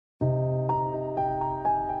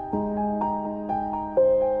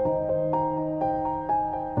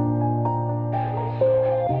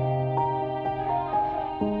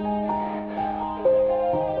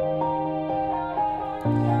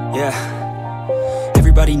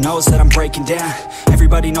Everybody knows that I'm breaking down.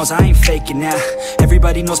 Everybody knows I ain't faking now.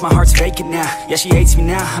 Everybody knows my heart's vacant now. Yeah, she hates me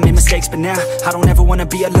now, I made mistakes but now I don't ever wanna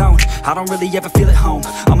be alone. I don't really ever feel at home.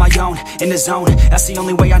 On my own, in the zone, that's the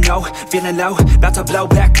only way I know. Feeling low, about to blow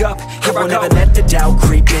back up. Here I won't ever let the doubt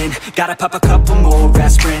creep in. Gotta pop a couple more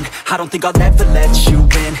aspirin. I don't think I'll ever let you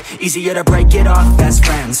in. Easier to break it off best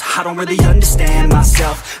friends. I don't really understand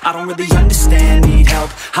myself. I don't really understand, need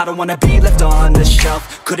help. I don't wanna be left on the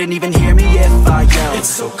shelf. Couldn't even hear me if I yelled. It's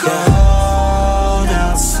so cold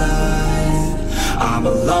outside, I'm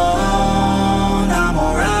alone, I'm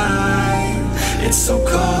alright. It's so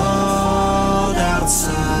cold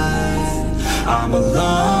outside, I'm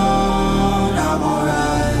alone, I'm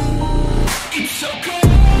alright. It's so cold.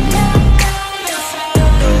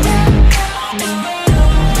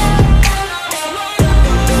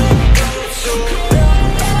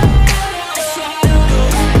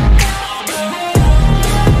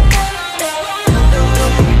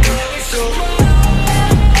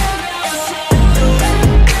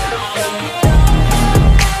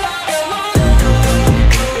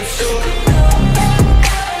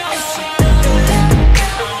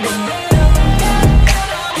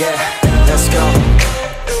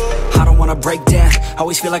 Break down,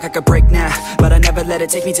 always feel like I could break now, but I never let it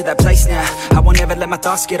take me to that place now. I won't ever let my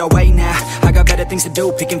thoughts get away now. I got better things to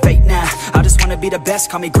do, picking fate now. I just wanna be the best,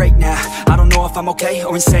 call me great now. I don't know if I'm okay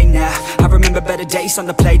or insane now. I remember better days on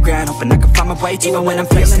the playground, hoping I can find my way to even when I'm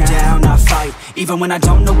feeling down, I fight, even when I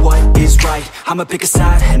don't know what is right. I'ma pick a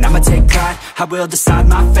side, and I'ma take pride. I will decide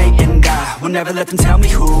my fate, and I will never let them tell me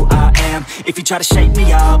who I am. If you try to shake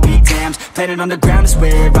me, I'll be damned. Planet on the ground is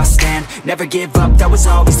where I stand. Never give up, that was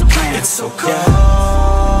always the plan. It's so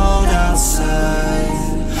cold outside,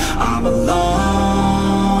 I'm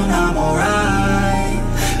alone, I'm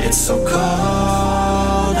alright. It's so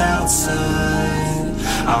cold outside,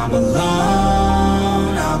 I'm alone.